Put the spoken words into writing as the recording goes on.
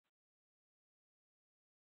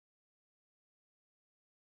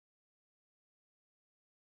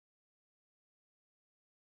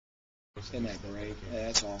Isn't that great? Yeah,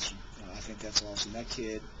 that's awesome. I think that's awesome. That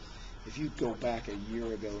kid, if you go back a year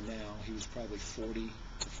ago now, he was probably 40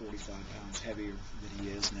 to 45 pounds heavier than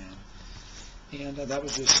he is now. And that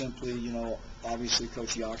was just simply, obviously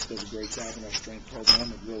Coach Yox does a great job in our strength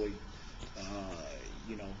program of really,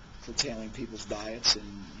 curtailing people's diets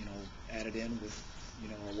and, added in with,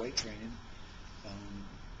 our weight training.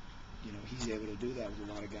 He's able to do that with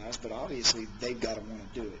a lot of guys, but obviously they've got to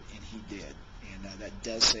want to do it, and he did. And that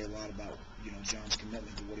does say a lot about, John's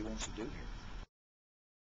commitment to what he wants to do here.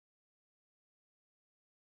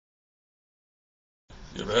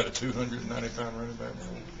 You ever had a 290-pound running back?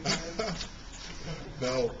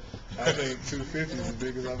 No, I think 250 is as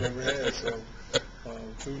big as I've ever had. So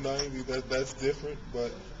 290, that's different,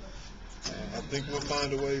 but I think we'll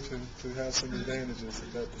find a way to have some advantages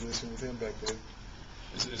at that position with him back there.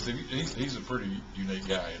 He's a pretty unique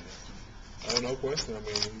guy, isn't he? Oh, no question. I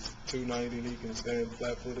mean, he's 290 and he can stand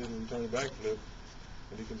flat-footed and turn a backflip,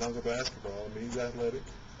 and he can dunk a basketball. I mean, he's athletic,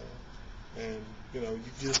 and you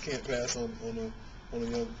just can't pass on a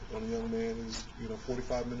young man who's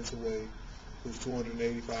 45 minutes away, who's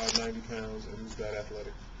 285, 90 pounds, and who's that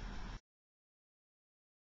athletic.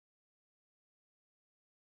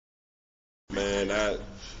 Man,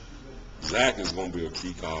 Zach is going to be a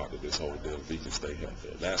key card to this whole deal if he can stay healthy.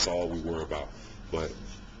 That's all we worry about. But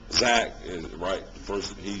Zach is right.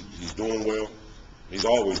 First, he's doing well. He's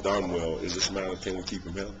always done well. It's just a matter of can we keep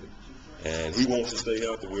him healthy. And he wants to stay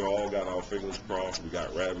healthy. We all got our fingers crossed. We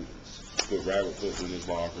got rabbit foot in his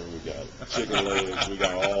locker. We got chicken legs. We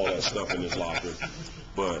got all that stuff in his locker.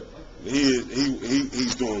 But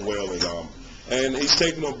he's doing well at Auburn. And he's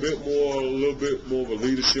taking a little bit more of a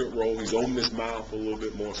leadership role. He's opening his mouth a little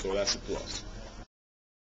bit more, so that's a plus.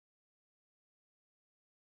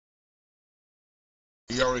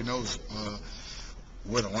 He already knows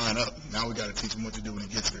where to line up. Now we got to teach him what to do when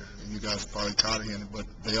he gets there. And you guys are probably tired of hearing it, but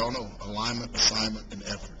they all know alignment, assignment, and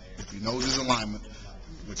effort. If he knows his alignment,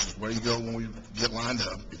 which is where you go when we get lined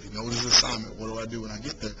up. If he knows his assignment, what do I do when I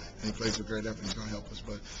get there? And he plays with great effort, he's going to help us.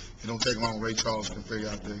 But it don't take long. Ray Charles can figure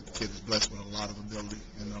out the kid is blessed with a lot of ability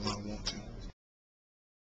and a lot of want to.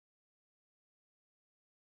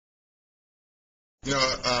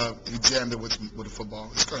 He jammed it with the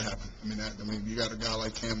football. It's going to happen. I mean, you got a guy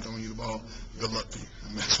like Cam throwing you the ball, good luck to you.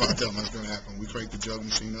 That's why I tell him that's going to happen. We crank the jug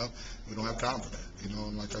machine up. We don't have time for that.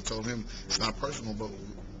 And like I told him, it's not personal, but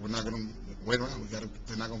we're not going to wait around.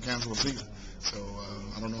 They're not going to cancel the season. So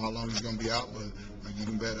I don't know how long he's going to be out, but you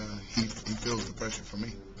can bet he feels the pressure for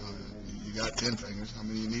me. You got 10 fingers. How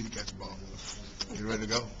many you need to catch a ball? Get ready to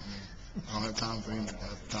go. I don't have time for him. I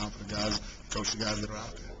have time for the guys, coach the guys that are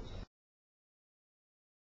out there.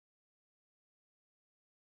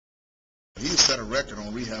 He set a record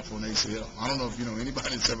on rehab for an ACL. I don't know if anybody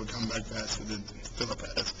that's ever come back faster than Phillip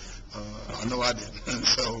has. I know I did.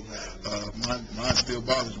 So mine still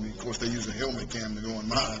bothers me. Of course, they use a helmet cam to go on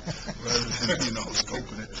mine rather than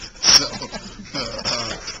scoping it. So,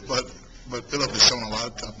 but Phillip has shown a lot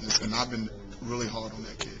of toughness, and I've been really hard on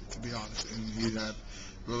that kid, to be honest. And he had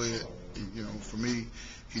really, for me,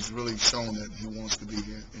 he's really shown that he wants to be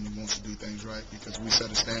here and he wants to do things right because we set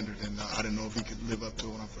a standard, and I didn't know if he could live up to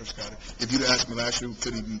it when I first got it. If you'd asked me last year,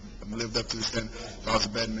 could he lived up to the standard? If I was a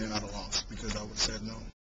betting man, I'd have lost because I would have said no.